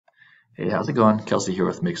Hey, how's it going? Kelsey here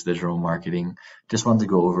with Mixed Digital Marketing. Just wanted to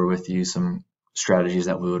go over with you some strategies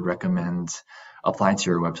that we would recommend applying to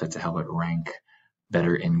your website to help it rank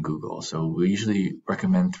better in Google. So we usually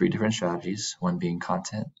recommend three different strategies, one being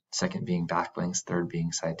content, second being backlinks, third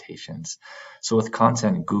being citations. So with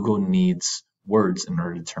content, Google needs words in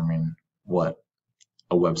order to determine what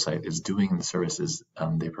a website is doing and the services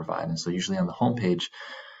they provide. And so usually on the homepage,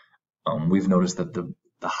 we've noticed that the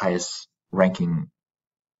highest ranking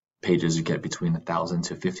pages you get between 1,000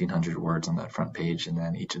 to 1,500 words on that front page, and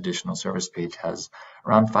then each additional service page has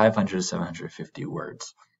around 500 to 750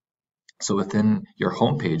 words. So within your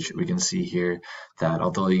homepage, we can see here that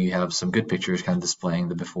although you have some good pictures kind of displaying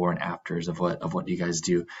the before and afters of what you guys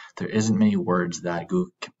do, there isn't many words that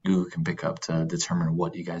Google can pick up to determine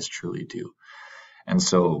what you guys truly do. And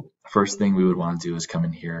so first thing we would want to do is come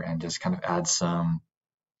in here and just kind of add some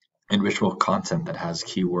enrichable content that has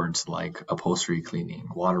keywords like upholstery cleaning,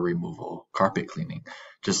 water removal, carpet cleaning,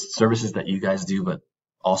 just services that you guys do, but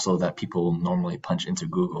also that people normally punch into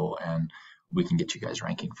Google and we can get you guys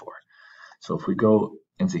ranking for. So if we go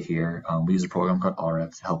into here, we use a program called Odor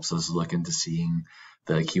that helps us look into seeing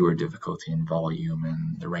the keyword difficulty and volume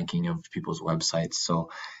and the ranking of people's websites.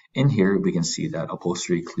 So in here, we can see that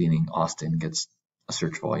upholstery cleaning Austin gets a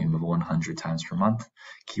search volume of 100 times per month.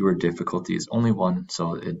 Keyword difficulty is only one,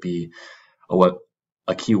 so it'd be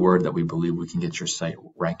a keyword that we believe we can get your site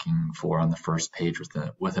ranking for on the first page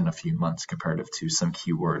within a few months, comparative to some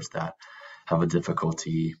keywords that have a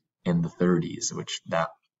difficulty in the 30s, which that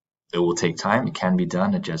it will take time. It can be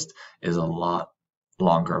done. It just is a lot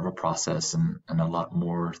longer of a process, and a lot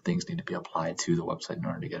more things need to be applied to the website in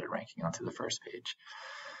order to get it ranking onto the first page.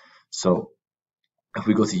 So if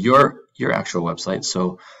we go to your actual website,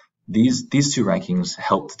 so these two rankings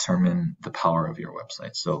help determine the power of your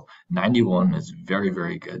website. So 91 is very,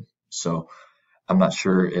 very good. So I'm not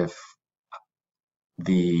sure if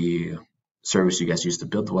the service you guys use to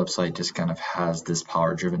build the website just kind of has this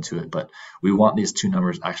power driven to it, but we want these two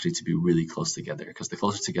numbers actually to be really close together, because the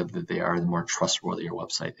closer together that they are, the more trustworthy your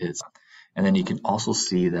website is. And then you can also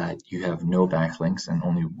see that you have no backlinks and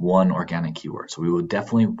only one organic keyword. So we would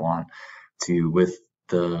definitely want to, with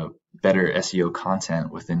the better SEO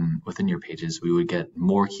content within your pages, we would get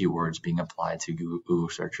more keywords being applied to Google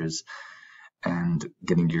searches and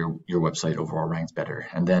getting your website overall ranked better.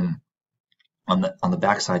 And then on the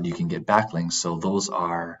backside, you can get backlinks. So those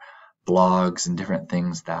are blogs and different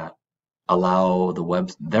things that allow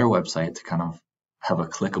their website to kind of have a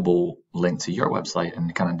clickable link to your website, and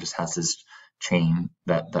it kind of just has this chain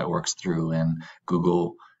that works through, and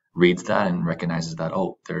Google reads that and recognizes that,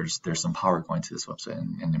 oh, there's some power going to this website,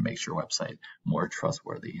 and it makes your website more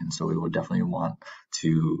trustworthy. And so we would definitely want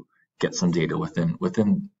to get some data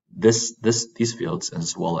within these fields,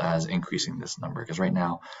 as well as increasing this number, because right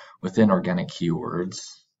now within organic keywords,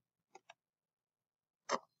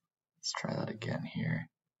 let's try that again here.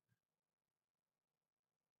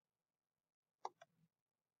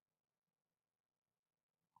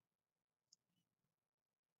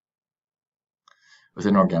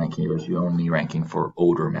 Within organic keywords, you're only ranking for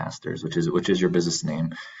Odor Masters, which is your business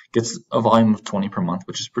name. Gets a volume of 20 per month,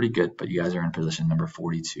 which is pretty good, but you guys are in position number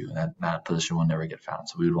 42. That position will never get found.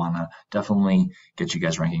 So we would want to definitely get you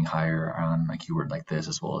guys ranking higher on a keyword like this,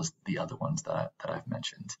 as well as the other ones that I've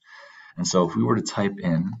mentioned. And so if we were to type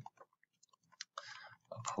in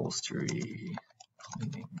upholstery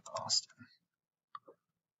cleaning Austin.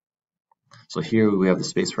 So here we have the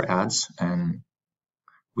space for ads, and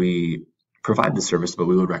we provide the service, but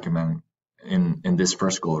we would recommend in this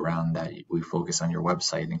first go around that we focus on your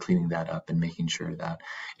website and cleaning that up and making sure that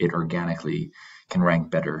it organically can rank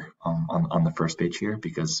better on the first page here,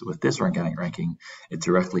 because with this organic ranking, it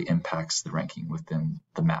directly impacts the ranking within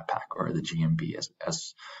the map pack, or the GMB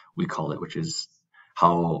as we call it, which is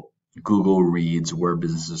how Google reads where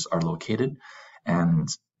businesses are located. And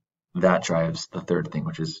that drives the third thing,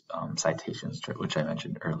 which is citations, which I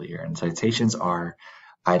mentioned earlier. And citations are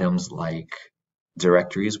items like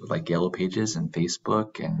directories with like Yellow Pages and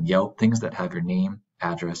Facebook and Yelp, things that have your name,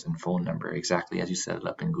 address, and phone number exactly as you set it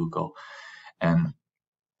up in Google. And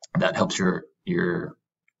that helps your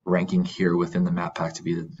ranking here within the map pack to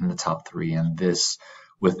be in the top 3. And this,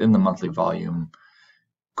 within the monthly volume,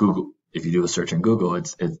 Google, if you do a search in Google,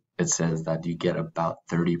 it says that you get about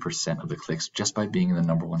 30% of the clicks just by being in the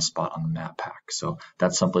number 1 spot on the map pack. So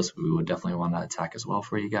that's someplace we would definitely want to attack as well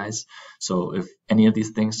for you guys. So if any of these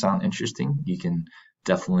things sound interesting, you can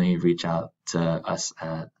definitely reach out to us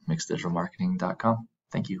at mixeddigitalmarketing.com.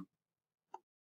 Thank you.